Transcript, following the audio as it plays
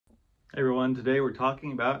Hey everyone, today we're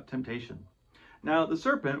talking about temptation. Now, the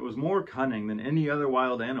serpent was more cunning than any other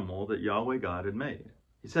wild animal that Yahweh God had made.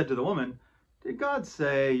 He said to the woman, "Did God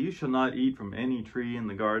say, 'You shall not eat from any tree in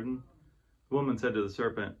the garden?'" The woman said to the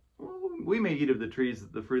serpent, "Well, we may eat of the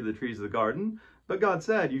fruit of the trees of the garden, but God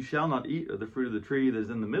said, 'You shall not eat of the fruit of the tree that is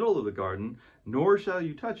in the middle of the garden, nor shall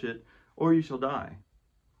you touch it, or you shall die.'"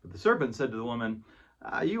 But the serpent said to the woman,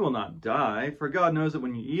 "You will not die, for God knows that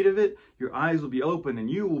when you eat of it, your eyes will be open, and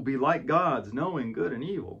you will be like gods, knowing good and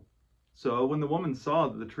evil." So when the woman saw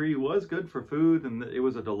that the tree was good for food, and that it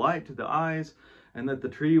was a delight to the eyes, and that the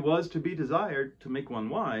tree was to be desired to make one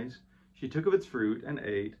wise, she took of its fruit and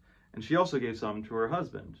ate, and she also gave some to her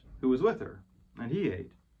husband, who was with her, and he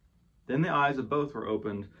ate. Then the eyes of both were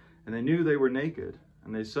opened, and they knew they were naked,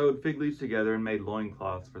 and they sewed fig leaves together and made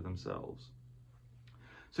loincloths for themselves.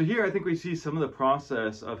 So here I think we see some of the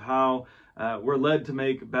process of how we're led to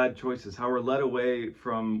make bad choices, how we're led away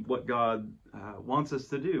from what God wants us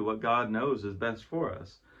to do, what God knows is best for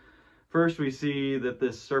us. First, we see that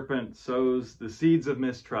this serpent sows the seeds of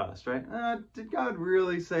mistrust, right? Did God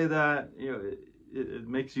really say that? It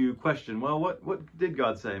makes you question, well, what did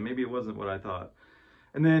God say? Maybe it wasn't what I thought.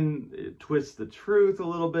 And then it twists the truth a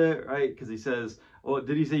little bit, right? Because he says, well,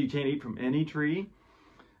 did he say you can't eat from any tree?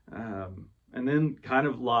 And then kind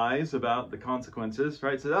of lies about the consequences,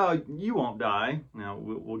 right? Says, oh, you won't die. Now,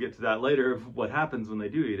 we'll get to that later of what happens when they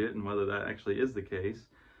do eat it and whether that actually is the case.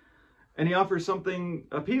 And he offers something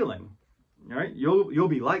appealing, right? You'll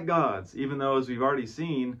be like gods, even though, as we've already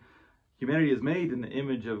seen, humanity is made in the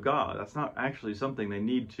image of God. That's not actually something they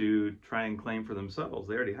need to try and claim for themselves.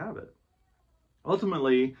 They already have it.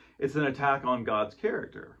 Ultimately, it's an attack on God's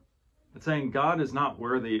character. It's saying God is not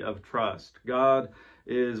worthy of trust. God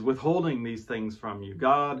is withholding these things from you.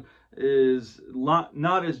 God is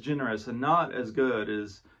not as generous and not as good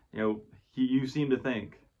as you seem to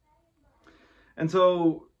think. And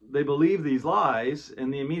so they believe these lies,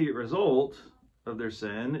 and the immediate result of their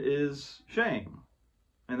sin is shame.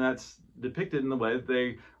 And that's depicted in the way that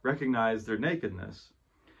they recognize their nakedness.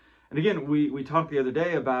 And again, we talked the other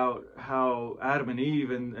day about how Adam and Eve,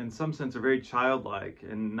 in some sense, are very childlike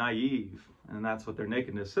and naive, and that's what their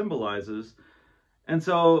nakedness symbolizes. And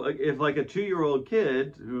so if like a 2-year-old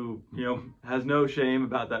kid who, has no shame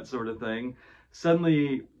about that sort of thing,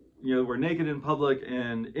 suddenly, were naked in public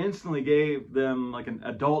and instantly gave them like an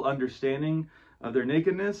adult understanding of their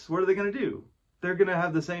nakedness, what are they going to do? They're going to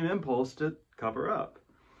have the same impulse to cover up.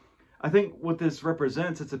 I think what this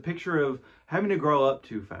represents, it's a picture of having to grow up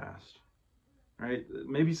too fast, right?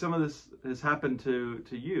 Maybe some of this has happened to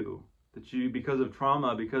you, that you, because of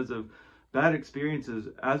trauma, because of bad experiences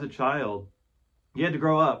as a child, you had to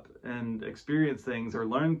grow up and experience things or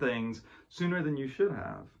learn things sooner than you should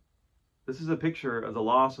have. This is a picture of the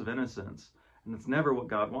loss of innocence, and it's never what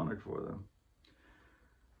God wanted for them.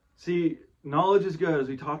 See, knowledge is good, as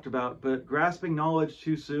we talked about, but grasping knowledge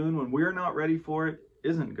too soon when we're not ready for it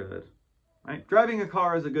isn't good. Right? Driving a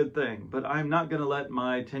car is a good thing, but I'm not going to let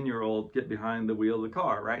my 10-year-old get behind the wheel of the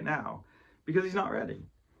car right now because he's not ready.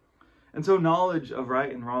 And so knowledge of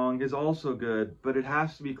right and wrong is also good, but it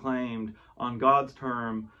has to be claimed on God's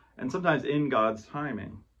term and sometimes in God's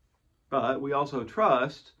timing. But we also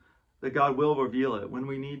trust that God will reveal it when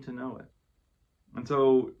we need to know it. And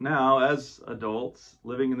so now, as adults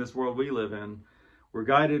living in this world we live in, we're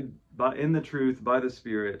guided in the truth by the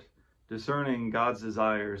Spirit, discerning God's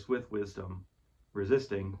desires with wisdom,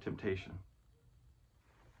 resisting temptation.